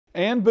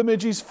And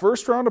Bemidji's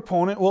first-round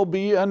opponent will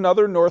be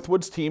another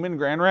Northwoods team in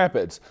Grand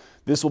Rapids.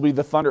 This will be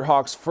the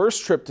Thunderhawks'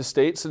 first trip to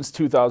state since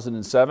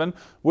 2007,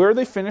 where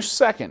they finished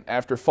second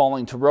after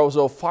falling to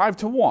Roseau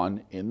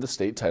 5-1 in the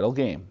state title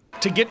game.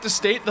 To get to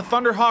state, the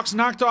Thunderhawks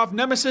knocked off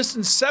nemesis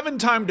and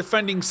 7-time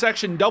defending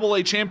Section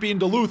AA champion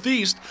Duluth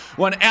East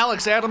when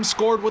Alex Adams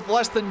scored with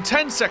less than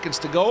 10 seconds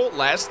to go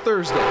last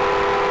Thursday.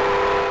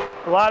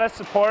 A lot of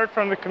support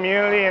from the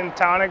community and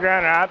town of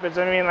Grand Rapids.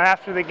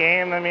 After the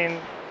game,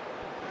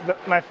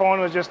 my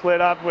phone was just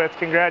lit up with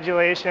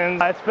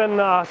congratulations. It's been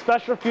a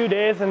special few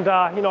days, and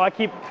I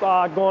keep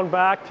going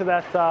back to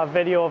that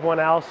video of when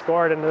Al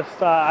scored, and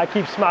I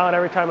keep smiling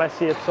every time I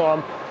see it.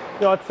 So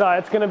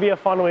it's going to be a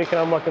fun week,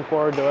 and I'm looking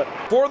forward to it.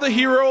 For the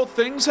hero,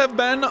 things have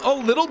been a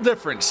little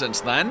different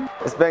since then.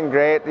 It's been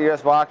great. You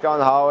just walk down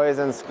the hallways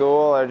in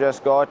school or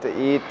just go out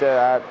to eat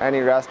at any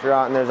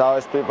restaurant, and there's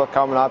always people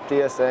coming up to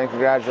you saying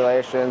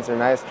congratulations or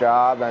nice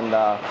job,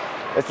 and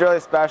it's really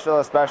special,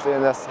 especially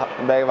in this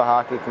big of a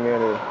hockey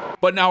community.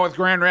 But now with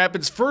Grand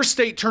Rapids' first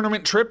state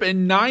tournament trip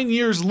in 9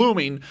 years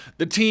looming,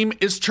 the team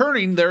is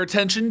turning their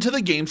attention to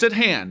the games at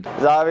hand.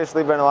 There's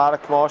obviously been a lot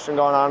of commotion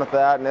going on with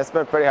that, and it's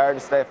been pretty hard to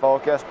stay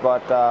focused,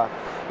 but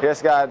you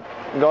just got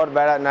to go to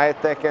bed at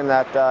night thinking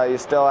that you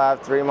still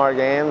have 3 more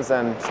games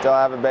and still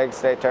have a big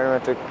state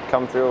tournament to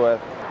come through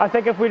with. I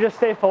think if we just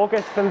stay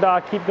focused and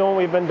keep doing what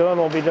we've been doing,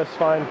 we'll be just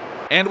fine.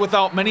 And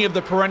without many of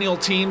the perennial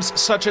teams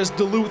such as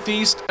Duluth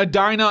East,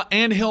 Edina,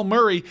 and Hill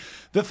Murray,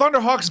 the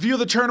Thunderhawks view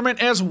the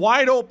tournament as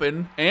wide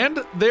open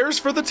and theirs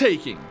for the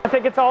taking. I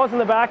think it's always in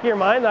the back of your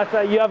mind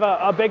that you have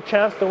a big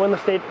chance to win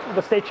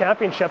the state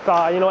championship.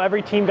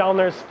 Every team down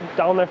there's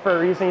down there for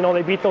a reason.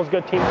 They beat those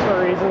good teams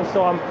for a reason.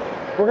 So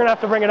we're going to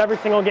have to bring it every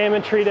single game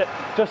and treat it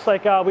just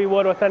like we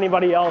would with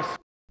anybody else.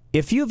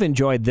 If you've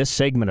enjoyed this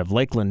segment of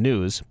Lakeland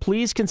News,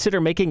 please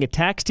consider making a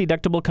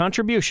tax-deductible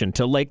contribution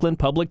to Lakeland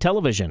Public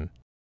Television.